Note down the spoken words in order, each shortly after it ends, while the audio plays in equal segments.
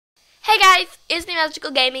Hey guys, it's me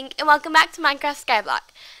Magical Gaming and welcome back to Minecraft SkyBlock.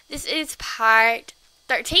 This is part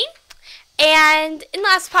 13 and in the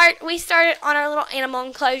last part we started on our little animal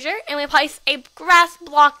enclosure and we placed a grass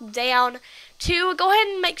block down to go ahead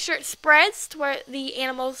and make sure it spreads to where the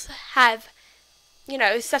animals have, you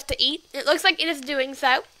know, stuff to eat. It looks like it is doing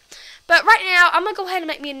so. But right now I'm going to go ahead and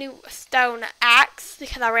make me a new stone axe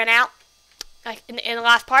because I ran out like in the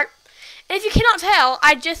last part. And if you cannot tell,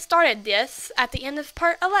 I just started this at the end of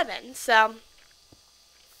part 11, so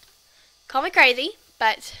call me crazy,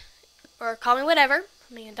 or call me whatever,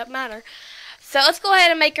 I mean, it doesn't matter. So let's go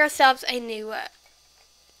ahead and make ourselves a new,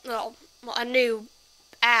 a new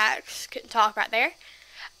axe, couldn't talk right there.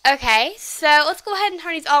 Okay, so let's go ahead and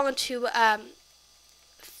turn these all into,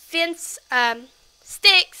 fence,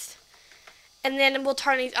 sticks, and then we'll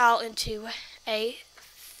turn these all into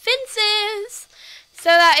fences. So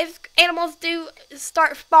that if animals do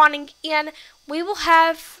start spawning in, we will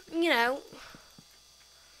have, you know,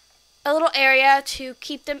 a little area to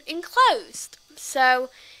keep them enclosed. So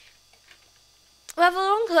we'll have a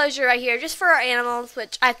little enclosure right here just for our animals,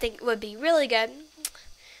 which I think would be really good.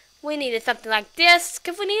 We needed something like this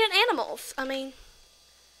because we needed animals. I mean,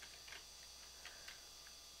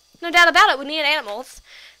 no doubt about it, we needed animals.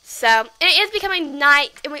 So, and it is becoming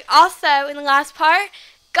night, and we also, in the last part,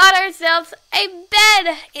 got ourselves a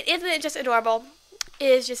bed. Isn't it just adorable? It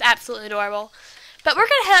is just absolutely adorable. But we're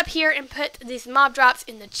going to head up here and put these mob drops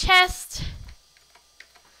in the chest.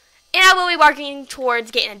 And I will be working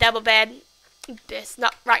towards getting a double bed. Just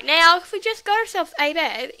not right now, because we just got ourselves a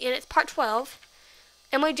bed. And it's part 12.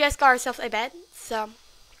 And we just got ourselves a bed. So,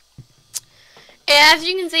 and as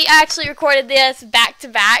you can see, I actually recorded this back to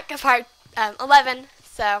back, part 11.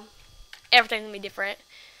 So, everything's going to be different.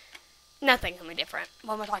 Nothing can be different.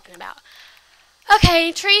 What am I talking about?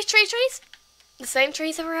 Okay, trees. The same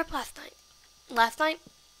trees that were up last night. Last night?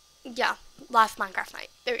 Yeah, last Minecraft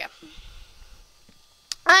night. There we go.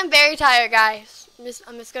 I'm very tired, guys.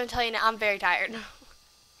 I'm just going to tell you now, I'm very tired. I've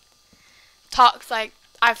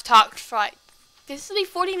talked for like, this will be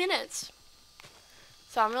 40 minutes.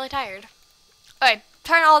 So I'm really tired. Okay,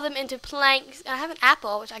 turn all of them into planks. And I have an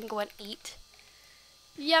apple, which I can go and eat.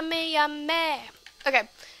 Yummy, yummy. Okay.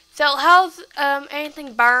 So, how's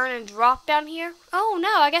anything burn and drop down here? Oh,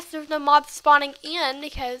 no, I guess there's no mobs spawning in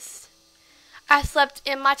because I slept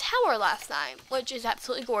in my tower last night, which is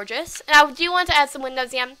absolutely gorgeous. And I do want to add some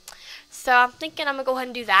windows in, so I'm thinking I'm going to go ahead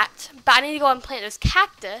and do that. But I need to go and plant those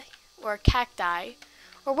cacti.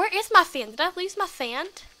 Or where is my fan? Did I lose my fan?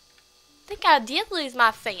 I think I did lose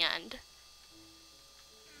my fan.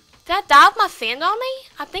 Did I die with my sand on me?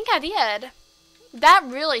 I think I did. That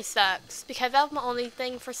really sucks, because that was my only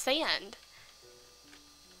thing for sand.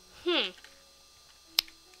 Guess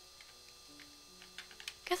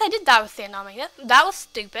I did die with sand on me. That was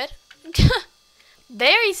stupid.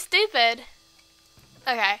 Very stupid.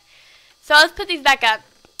 Okay, so let's put these back up.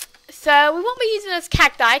 So, we won't be using this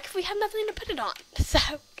cacti, because we have nothing to put it on.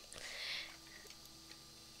 So,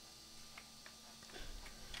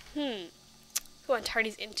 go and turn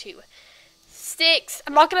these into sticks.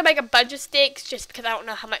 I'm not going to make a bunch of sticks just because I don't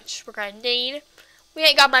know how much we're going to need. We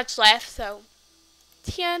ain't got much left, so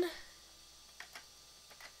 10.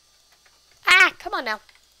 Ah, come on now.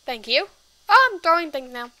 Thank you. Oh, I'm throwing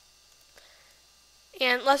things now.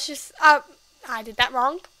 And let's just, I did that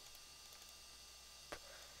wrong.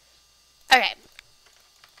 Okay.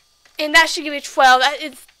 And that should give me 12. That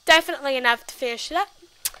is definitely enough to finish it up.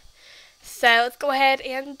 So let's go ahead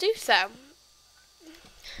and do so.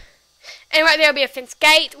 And right there will be a fence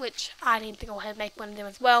gate, which I need to go ahead and make one of them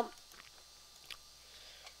as well.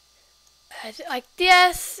 Like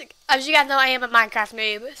this. As you guys know, I am a Minecraft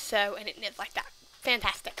noob, so, and it's like that.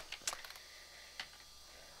 Fantastic.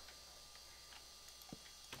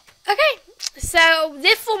 Okay, so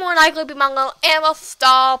this will more likely be my little animal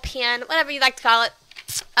stall, pen, whatever you like to call it.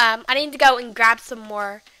 I need to go and grab some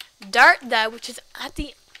more dirt, though, which is at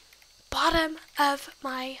the bottom of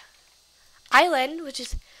my island, which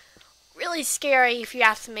is really scary if you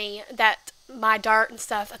ask me, that my dirt and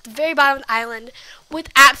stuff at the very bottom of the island with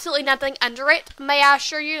absolutely nothing under it. May I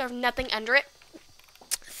assure you, there's nothing under it.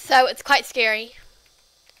 So it's quite scary.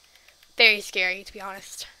 Very scary, to be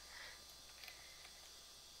honest.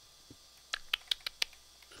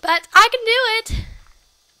 But I can do it.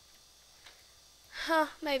 Huh,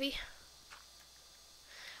 maybe.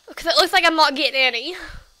 Because it looks like I'm not getting any.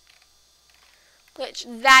 Which,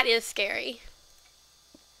 that is scary.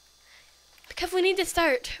 Because we need to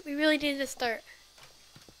start. We really need to start.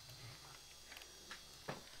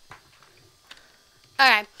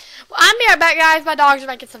 Okay. Well, I'm be right back, guys. My dogs are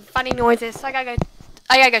making some funny noises, so I gotta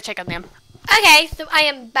go check on them. Okay, so I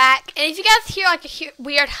am back, and if you guys hear like a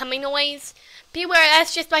weird humming noise, beware,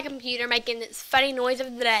 that's just my computer making its funny noise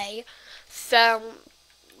of the day. So,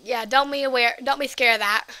 yeah, don't be scared of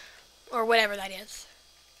that, or whatever that is.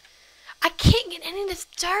 I can't get any of this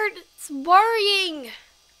dirt, it's worrying.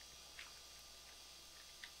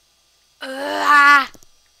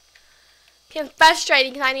 It's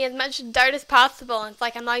frustrating because I need as much dirt as possible, and it's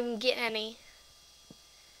like I'm not even getting any.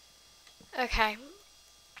 Okay.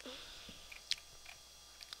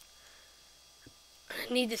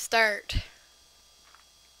 I need to start.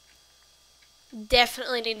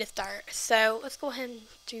 Definitely need to start. So let's go ahead and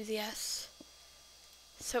do this.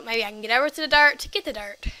 So maybe I can get over to the dirt to get the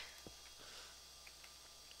dirt.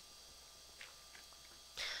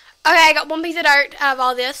 Okay, I got one piece of dirt out of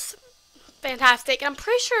all this. Fantastic. And I'm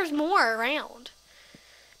pretty sure there's more around.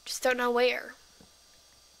 Just don't know where.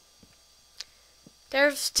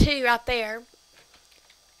 There's 2 out there.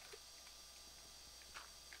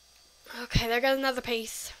 Okay, there goes another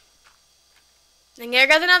piece. And there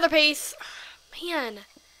goes another piece. Man.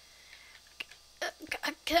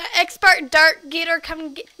 Expert dirt getter,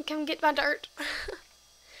 come get my dirt.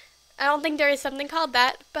 I don't think there is something called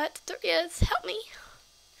that, but there is. Help me.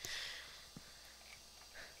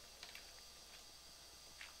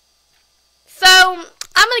 So,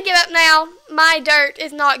 I'm going to give up now. My dirt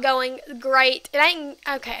is not going great. It ain't...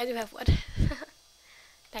 Okay, I do have wood.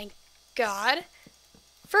 Thank God.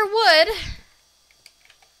 For wood.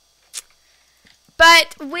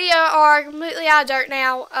 But we are completely out of dirt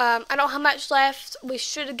now. I don't have much left. We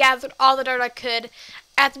should have gathered all the dirt I could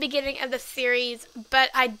at the beginning of the series,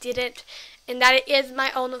 but I didn't. And that is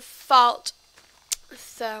my own fault.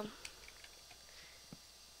 So,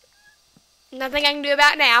 nothing I can do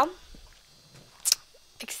about it now.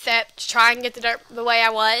 Except try and get the dirt the way I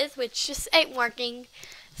was, which just ain't working.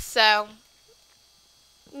 So,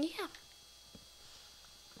 yeah.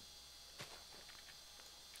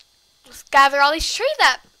 Let's gather all these trees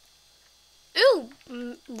up. Ooh,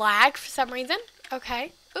 lag for some reason.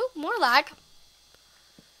 Okay. Ooh, more lag.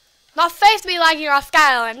 Not safe to be lagging off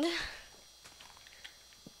Sky Island.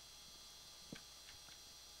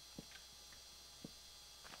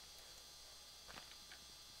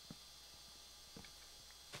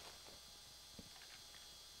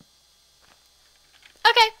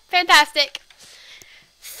 Okay, fantastic.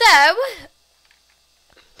 So,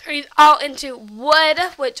 turn these all into wood,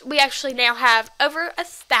 which we actually now have over a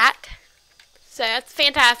stack. So that's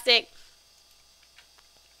fantastic.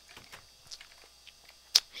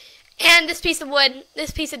 And this piece of wood,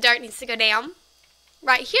 this piece of dirt needs to go down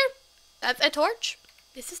right here. That's a torch.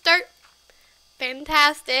 This is dirt.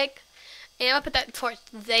 Fantastic. And I'll put that torch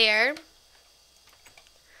there.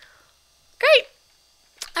 Great.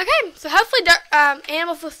 Okay, so hopefully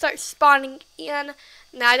animals will start spawning in.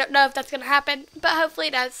 Now, I don't know if that's going to happen, but hopefully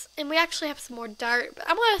it does. And we actually have some more dirt, but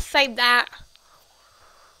I'm going to save that.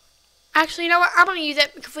 Actually, you know what? I'm going to use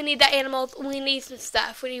it because we need the animals. We need some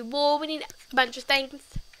stuff. We need wool. We need a bunch of things.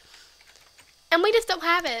 And we just don't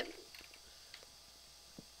have it.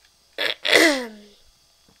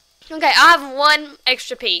 Okay, I have one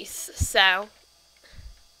extra piece, so.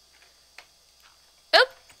 Oop.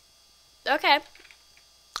 Okay.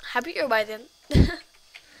 Happy your way then.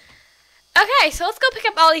 Okay, so let's go pick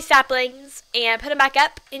up all these saplings and put them back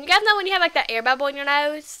up. And you guys know when you have like that air bubble in your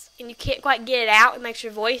nose and you can't quite get it out, it makes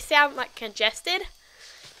your voice sound like congested.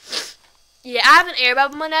 Yeah, I have an air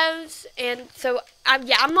bubble in my nose, and so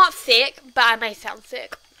I'm not sick, but I may sound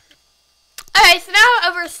sick. Okay, so now I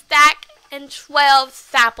have over a stack and 12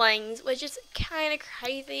 saplings, which is kind of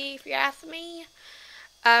crazy if you ask me.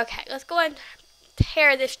 Okay, let's go and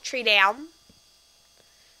tear this tree down.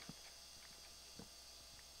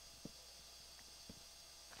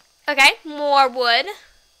 Okay, more wood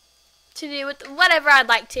to do with whatever I'd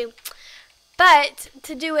like to. But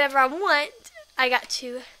to do whatever I want, I got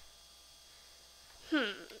to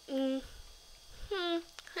I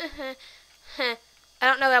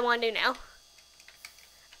don't know what I want to do now.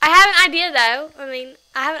 I have an idea though.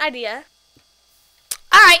 I have an idea.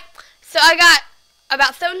 Alright, so I got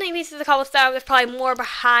about 17 pieces of cobblestone. There's probably more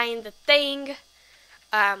behind the thing.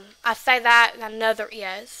 I say that and I know there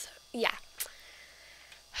is. Yeah.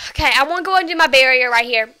 Okay, I want to go and do my barrier right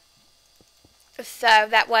here. So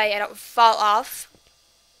that way I don't fall off.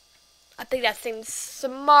 I think that seems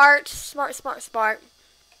smart. Smart.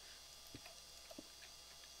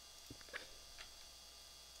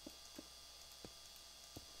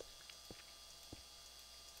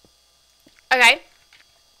 Okay.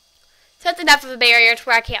 So that's enough of a barrier to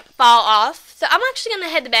where I can't fall off. So I'm actually going to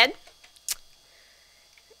head to bed.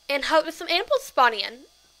 And hope that some animals spawn in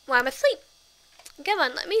while I'm asleep. Come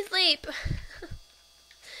on, let me sleep.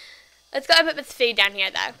 Let's go and put this food down here,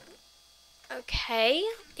 though. Okay,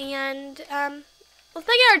 and let's make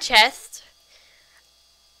it our chest.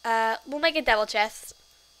 We'll make a double chest.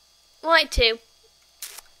 We'll make 2.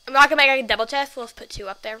 I'm not gonna make a double chest. We'll just put 2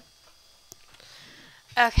 up there.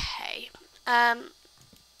 Okay.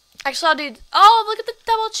 Actually, I'll do. Oh, look at the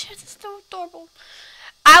double chest. It's so adorable.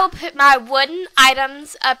 I will put my wooden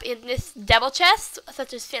items up in this double chest,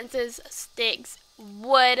 such as fences, sticks,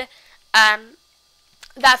 wood,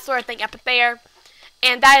 that sort of thing up there.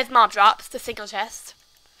 And that is mob drops, the single chest.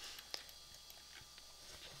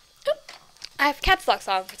 Oop, I have caps locks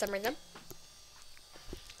on for some reason.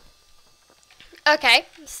 Okay,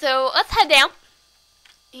 so let's head down.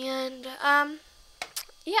 And,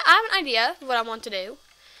 yeah, I have an idea of what I want to do.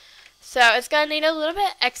 So it's going to need a little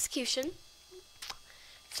bit of execution.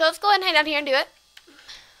 So let's go ahead and head down here and do it.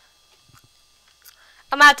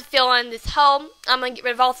 I'm going to have to fill in this hole. I'm going to get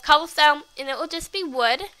rid of all this cobblestone, and it will just be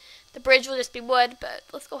wood. The bridge will just be wood, but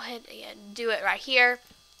let's go ahead and do it right here.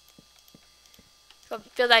 So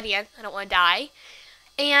fill that in. I don't want to die.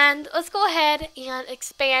 And let's go ahead and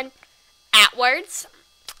expand outwards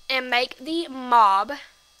and make the mob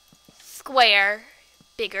square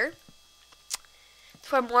bigger.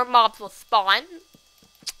 That's where more mobs will spawn.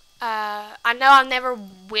 I know I'll never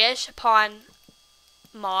wish upon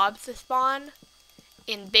mobs to spawn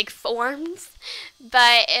in big forms,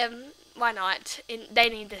 but why not? They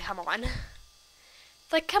need to come on.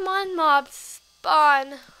 It's like, come on, mobs,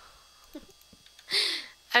 spawn.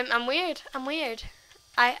 I'm weird. I'm weird.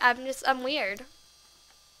 I'm weird.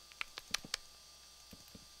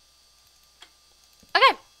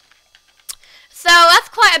 Okay. So that's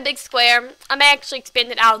quite a big square. I may actually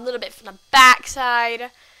expand it out a little bit from the back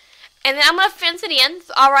side. And then I'm going to fence it in.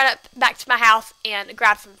 So I'll run up back to my house and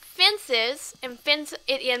grab some fences and fence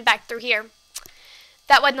it in back through here.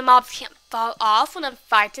 That way the mobs can't fall off when I'm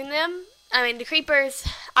fighting them. I mean, the creepers,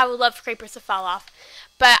 I would love for creepers to fall off.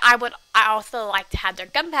 But I also like to have their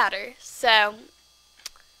gunpowder. So,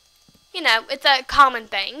 you know, it's a common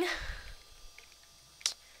thing.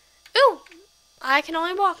 Ooh, I can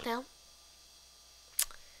only walk now.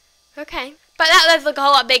 Okay. But that does look a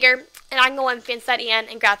whole lot bigger. And I can go and fence that in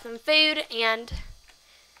and grab some food and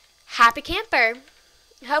happy camper.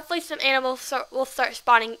 Hopefully some animals will start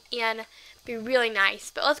spawning in. Be really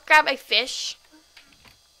nice. But let's grab a fish.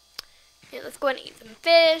 And let's go ahead and eat some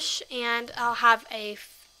fish. And I'll have a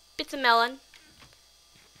bits of melon.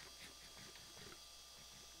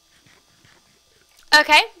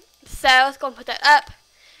 Okay. So let's go and put that up.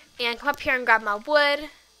 And come up here and grab my wood.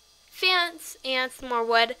 Fence and some more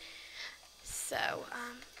wood. So,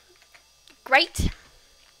 great.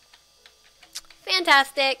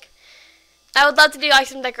 Fantastic. I would love to do like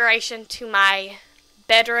some decoration to my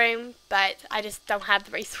bedroom, but I just don't have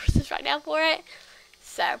the resources right now for it.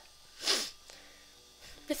 So,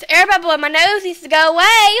 this air bubble in my nose needs to go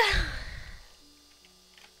away.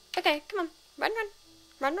 Okay, come on. Run, run.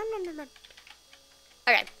 Run, run, run, run, run.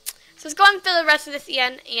 Okay, so let's go and fill the rest of this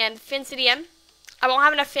in and fence it in. I won't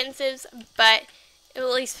have enough fences, but it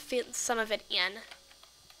will at least fence some of it in.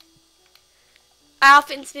 I'll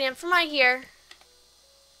fence it in from right here.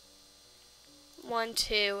 1,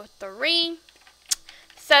 2, 3.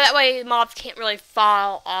 So that way mobs can't really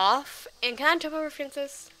fall off. And can I jump over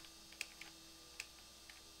fences?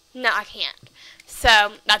 No, I can't.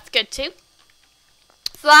 So that's good too.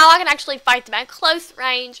 So now I can actually fight them at close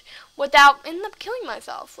range without ending up killing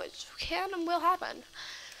myself, which can and will happen.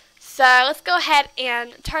 So let's go ahead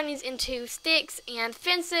and turn these into sticks and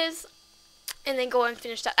fences, and then go and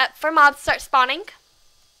finish that up for mobs to start spawning.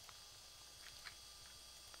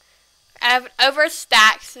 I have over a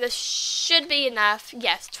stack, so this should be enough.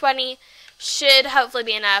 Yes, 20 should hopefully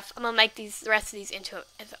be enough. I'm going to make the rest of these into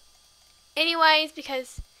it anyways,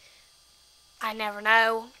 because I never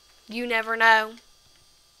know. You never know.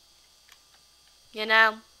 You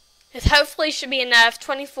know. This hopefully should be enough.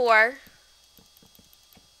 24.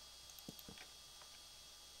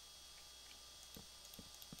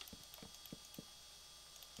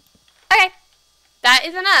 Okay, that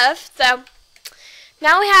is enough. So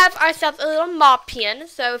now we have ourselves a little mob pen.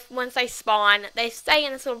 So once they spawn, they stay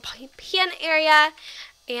in this little pen area,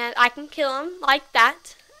 and I can kill them like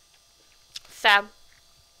that. So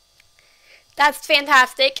that's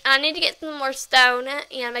fantastic. I need to get some more stone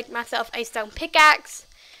and make myself a stone pickaxe.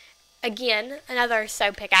 Again, another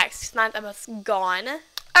stone pickaxe. Mine's almost gone.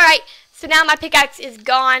 Alright, so now my pickaxe is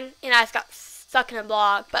gone, and I just got stuck in a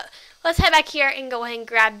block. But let's head back here and go ahead and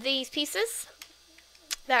grab these pieces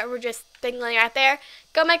that were just dangling right there.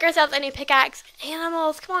 Go make ourselves a new pickaxe.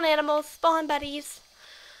 Animals, come on animals, spawn buddies.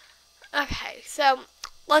 Okay, so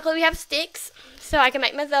luckily we have sticks, so I can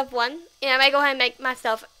make myself one. And I may go ahead and make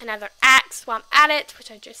myself another axe while I'm at it, which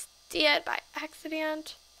I just did by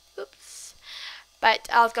accident. Oops. But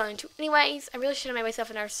I was going to anyways. I really should have made myself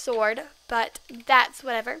another sword, but that's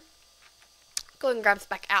whatever. Go and grab this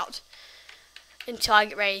back out until I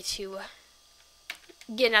get ready to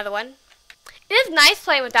get another one. It is nice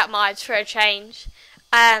playing without mods for a change.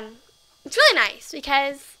 It's really nice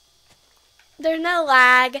because there's no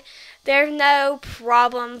lag, there's no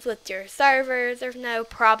problems with your servers, there's no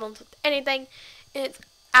problems with anything. It's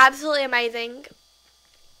absolutely amazing.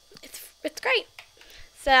 It's great.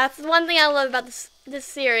 So that's the one thing I love about this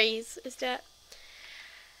series, is that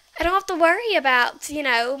I don't have to worry about, you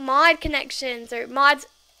know, mod connections or mods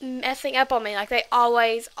messing up on me like they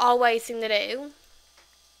always seem to do.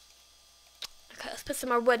 Okay, let's put some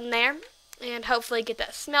more wood in there and hopefully get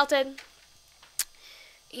that smelted.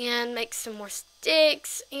 And make some more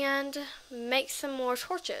sticks and make some more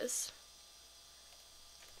torches.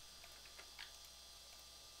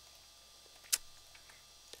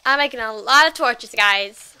 I'm making a lot of torches,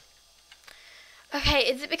 guys. Okay,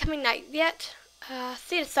 is it becoming night yet?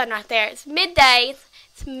 See the sun right there. It's midday.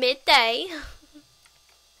 It's midday.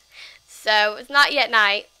 So it's not yet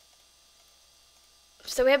night.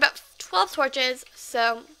 So we have about 12 torches.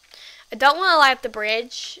 So I don't want to light up the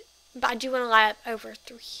bridge, but I do want to light up over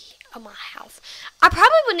through my house. I probably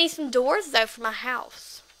would need some doors, though, for my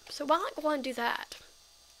house. So why not go and do that?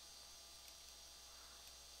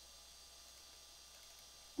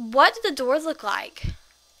 What do the doors look like?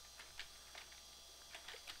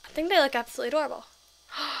 I think they look absolutely adorable.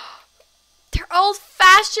 They're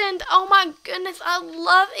old-fashioned. Oh, my goodness. I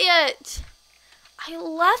love it. I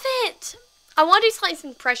love it. I want to do like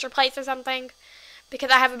some pressure plates or something because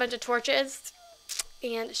I have a bunch of torches.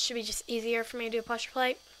 And it should be just easier for me to do a pressure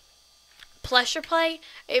plate.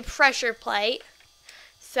 A pressure plate.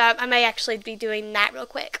 So I may actually be doing that real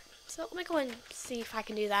quick. So let me go and see if I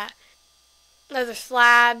can do that. Those are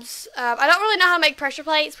slabs. I don't really know how to make pressure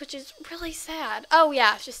plates, which is really sad. Oh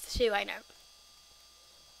yeah, it's just 2, I know.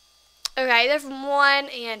 Okay, there's 1,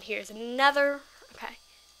 and here's another. Okay.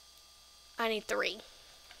 I need 3.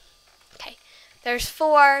 Okay. There's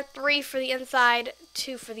 4, 3 for the inside,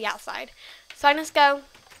 2 for the outside. So I'm just go.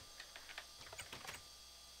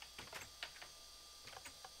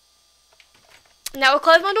 And that will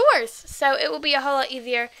close my doors. So it will be a whole lot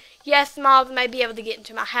easier. Yes, mobs may be able to get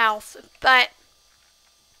into my house, but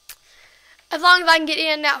as long as I can get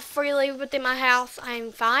in and out freely within my house,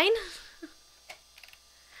 I'm fine.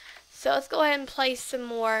 So let's go ahead and place some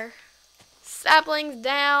more saplings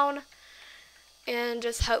down and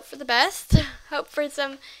just hope for the best. Hope for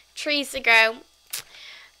some trees to grow.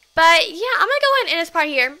 But yeah, I'm going to go ahead and end this part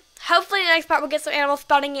here. Hopefully the next part we'll get some animals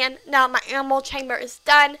spawning in. Now my animal chamber is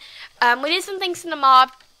done. We did some things in the my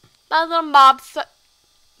little mob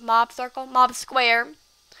square.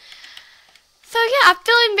 So yeah, I'm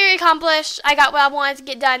feeling very accomplished. I got what I wanted to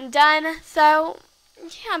get done. So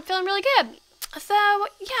yeah, I'm feeling really good. So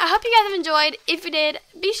yeah, I hope you guys have enjoyed. If you did,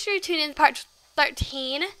 be sure to tune in to part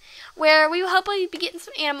 13, where we will hopefully be getting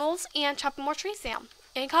some animals and chopping more trees down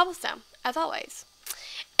and cobblestone, as always.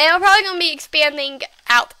 And we're probably going to be expanding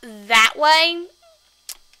out that way.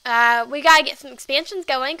 We got to get some expansions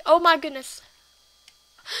going. Oh my goodness.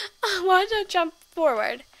 Why did I jump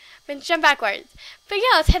forward? I mean, jump backwards. But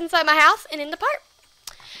yeah, let's head inside my house and end the part.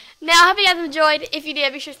 Now, I hope you guys enjoyed. If you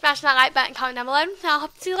did, be sure to smash that like button, comment down below, and I'll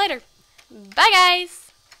hope to see you later. Bye,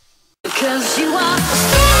 guys. 'Cause you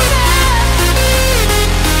are